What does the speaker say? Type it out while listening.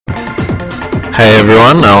Hey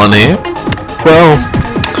everyone, Alan here. Well,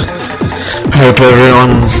 hope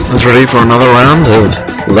everyone is ready for another round of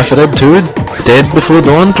Left 4 Dead 2 Dead Before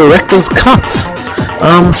Dawn Director's Cut.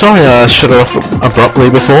 Sorry I shut it off abruptly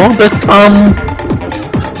before, but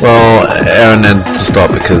well, Erin had to stop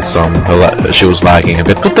because she was lagging a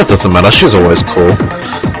bit, but that doesn't matter, she's always cool.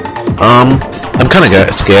 I'm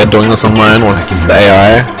kinda scared doing this on my own with the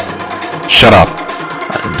AI. Shut up.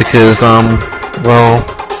 Because, well,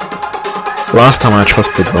 last time I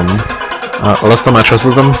trusted them,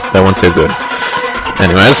 they weren't too good.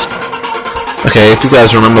 Anyways, okay, if you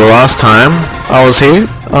guys remember the last time I was here,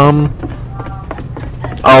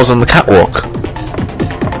 I was on the catwalk.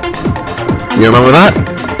 You remember that?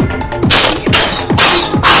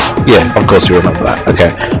 Yeah, of course you remember that.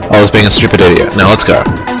 Okay, I was being a stupid idiot. Now let's go.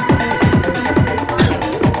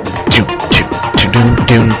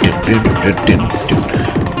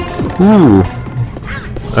 Ooh.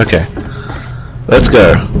 Okay. Let's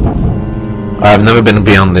go. I've never been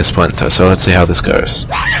beyond this point, so let's see how this goes.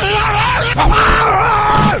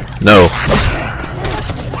 No.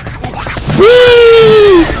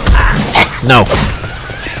 Whee! No.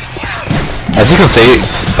 As you can see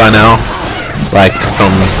by now, like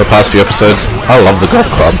from the past few episodes, I love the golf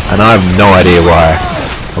club, and I have no idea why.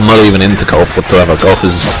 I'm not even into golf whatsoever. Golf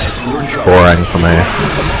is boring for me.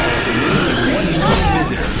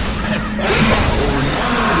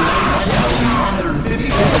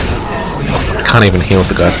 I can't even hear what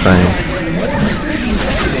the guy's saying.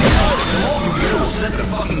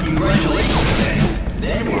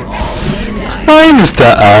 Hi, Mr.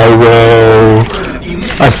 Arrow.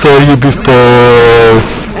 I saw you before.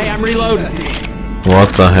 Hey, I'm reloading.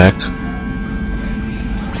 What the heck?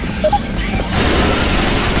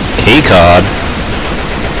 Keycard.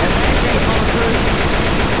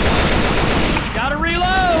 Gotta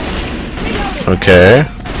reload. Okay.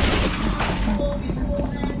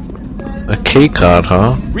 A keycard,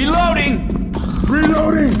 huh? Reloading.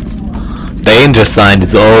 Reloading. Danger sign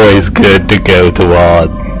is always good to go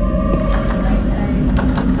towards.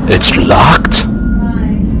 It's locked?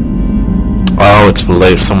 Oh, it's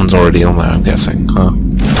lace. Someone's already on there, I'm guessing, huh?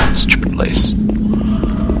 Stupid lace.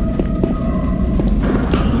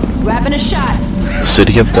 Grabbing a shot.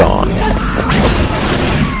 City of Dawn.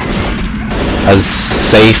 A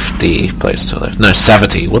safety place to live. No,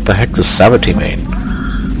 Savity. What the heck does Savity mean?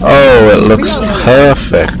 Oh, it looks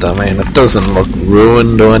perfect. I mean, it doesn't look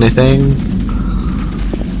ruined or anything.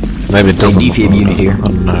 Maybe it doesn't. DTM unit here. I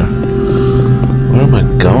don't know. Where am I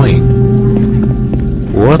going?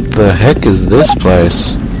 What the heck is this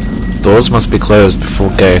place? Doors must be closed before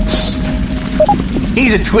gates.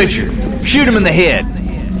 He's a twitcher. Shoot him in the head.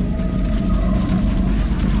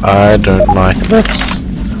 I don't like this.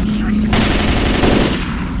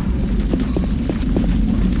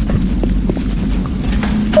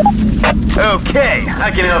 Okay, I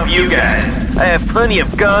can help you guys. I have plenty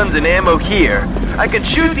of guns and ammo here. I can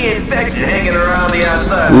shoot the infected hanging around the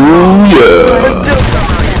outside. Ooh, yeah. But don't come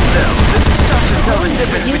out yourself. This is tough to tell the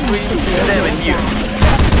difference between them and you.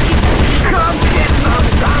 Come get some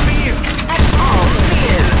zombie! Oh,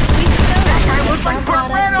 man! That guy looks like Burt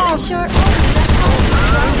Reynolds!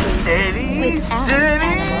 Steady,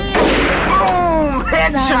 steady! Boom!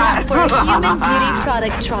 Sign Headshot! up for human beauty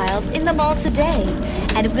product trials in the mall today,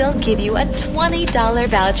 and we'll give you a $20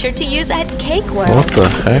 voucher to use at Cake World. What the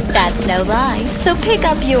heck? That's no lie, so pick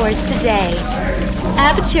up yours today.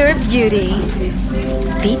 Aperture Beauty.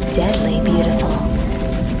 Be deadly beautiful.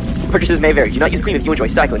 Purchases may vary. Do not use cream if you enjoy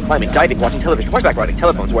cycling, climbing, diving, watching television, horseback riding,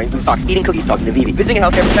 telephones, wearing blue socks, eating cookies, talking to Vivi, visiting a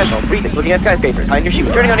healthcare professional, breathing, looking at skyscrapers, tying your shoes,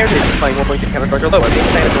 turning on air conditioning, flying 1.6 countercharge or lower, being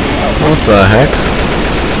a fan of What the heck?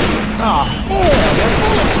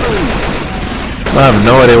 I have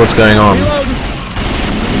no idea what's going on.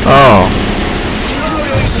 Oh.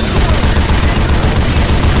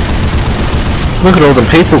 Look at all the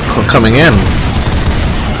people coming in.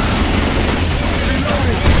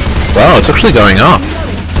 Wow, it's actually going up.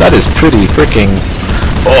 That is pretty freaking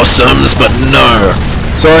awesome, but no.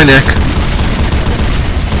 Sorry, Nick.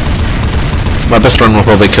 My best friend will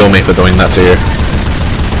probably kill me for doing that to you.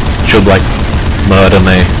 She'll, like, murder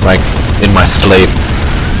me, like, in my sleep.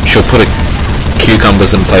 She'll put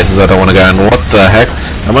cucumbers in places I don't want to go, and what the heck?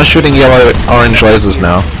 Am I shooting yellow, orange lasers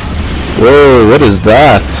now? Whoa, what is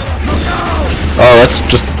that? Oh, that's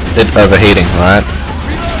just it overheating, right?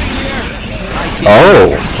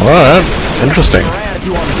 Oh, alright, interesting.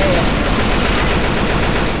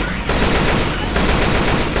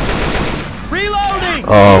 Reloading.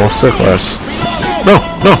 Oh, so close. No,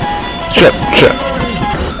 no! Shit, shit.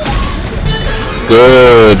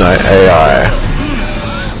 Good night, AI.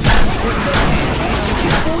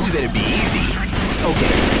 Told you that it'd be easy.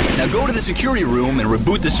 Okay, now go to the security room and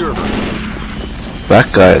reboot the server.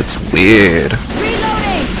 That guy is weird.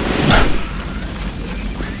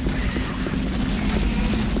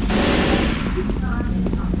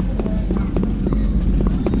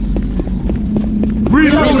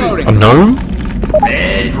 Reloading! A gnome?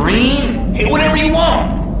 Red, green, hey, whatever you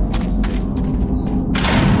want.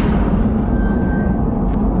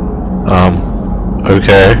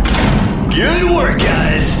 Okay. Good work,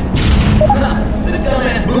 guys. The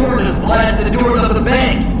dumbass boomer just blasted the doors up of the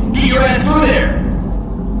bank. Get your ass through there.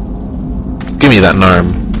 Give me that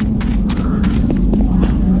gnome.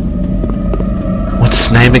 What's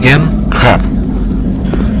his name again? Crap.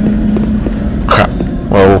 Crap.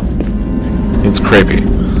 Well, it's creepy.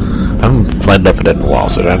 I haven't played Left 4 Dead in a while,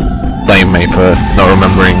 so don't blame me for not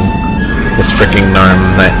remembering this freaking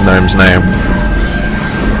gnome's name.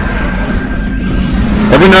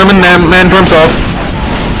 Every gnome and man for himself.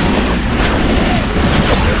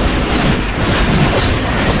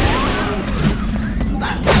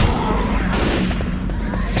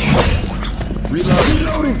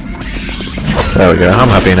 There we go, I'm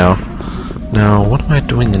happy now. Now, what am I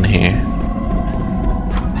doing in here?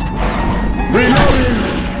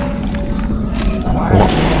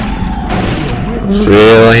 What?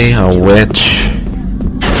 Really? A witch?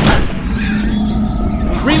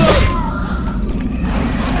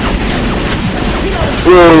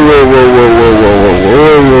 Whoa, whoa, whoa, whoa, whoa, whoa,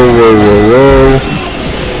 whoa, whoa, whoa, whoa, whoa.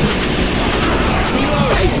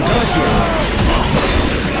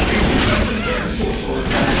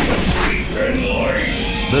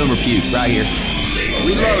 Boomer puke, right here.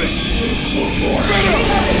 Reloading.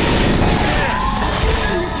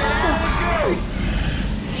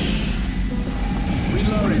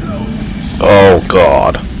 Oh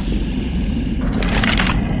God.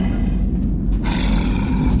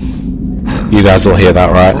 You guys will hear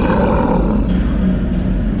that, right?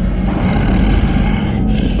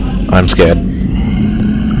 I'm scared.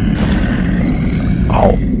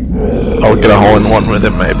 I'll get a hole in one with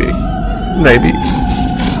it, maybe. Maybe.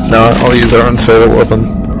 No, I'll use her own favorite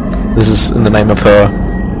weapon. This is in the name of her.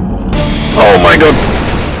 Oh my God!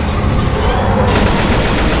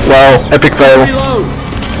 Wow, epic fail.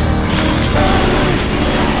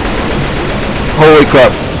 Holy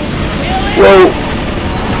crap. Whoa.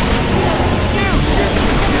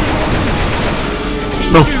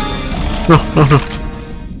 No. No, no, no.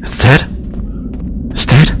 It's dead? It's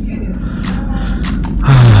dead?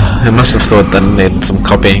 I must have thought that it needed some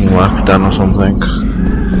copying work done or something.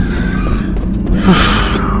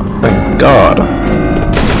 Thank God.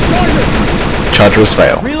 Chargers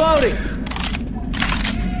fail. Reloading.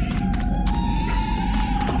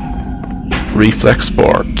 Reflex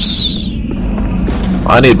sports.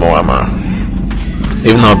 I need more ammo.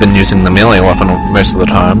 Even though I've been using the melee weapon most of the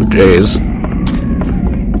time. Jeez.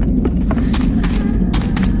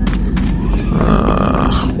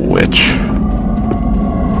 Which?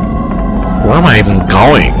 Where am I even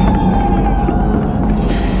going?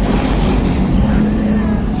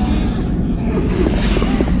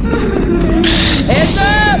 Heads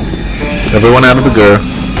up! Everyone out of the gear.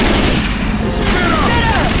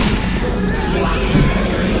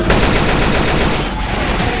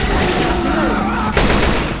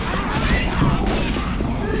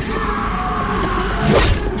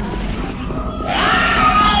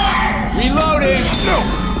 Reloading!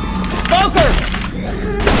 Bunker!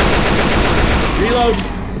 Reload!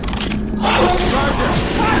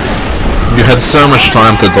 You had so much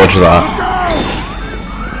time to dodge that.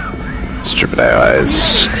 Stupid AI is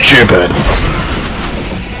stupid.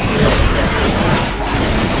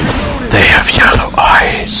 They have yellow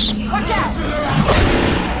eyes.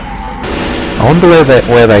 I wonder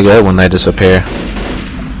where they go when they disappear.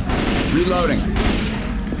 Reloading.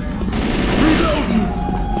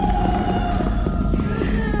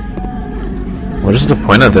 What is the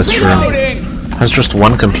point of this room? It has just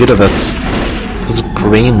one computer that's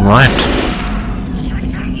green light.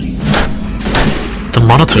 The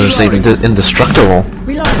monitor is even indestructible.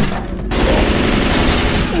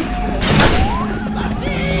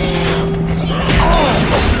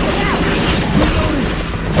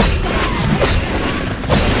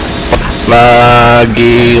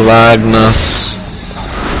 Laggy lagness.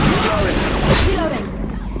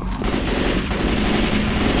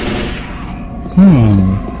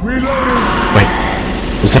 Wait,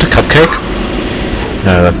 was that a cupcake?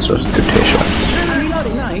 No, that's just good t-shirts.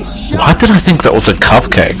 Why did I think that was a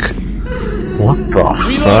cupcake? What the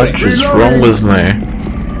fudge is wrong with me?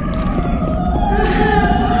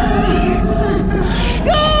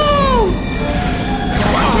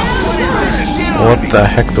 What the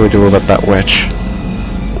heck do we do about that witch?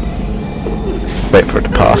 wait for it to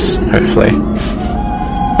pass, hopefully.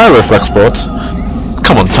 Hi, Reflex Boards.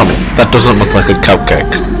 Come on, Tommy. That doesn't look like a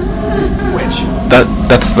cupcake. Which?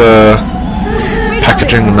 That's the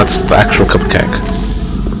packaging and that's the actual cupcake.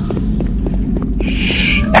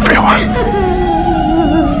 Shh, everyone.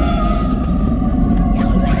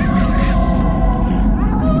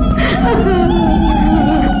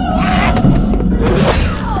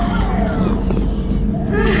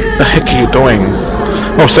 What the heck are you doing?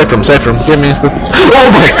 Oh, safe room, give me the... Oh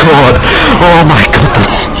my god! Oh my god,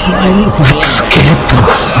 that's scared the...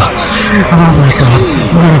 Oh my god,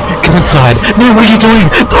 no, get inside! No, what are you doing?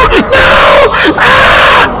 No!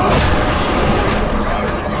 Ah!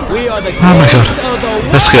 Oh my god,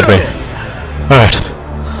 that scared me. Alright,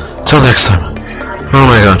 till next time. Oh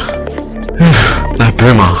my god. That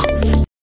boomer.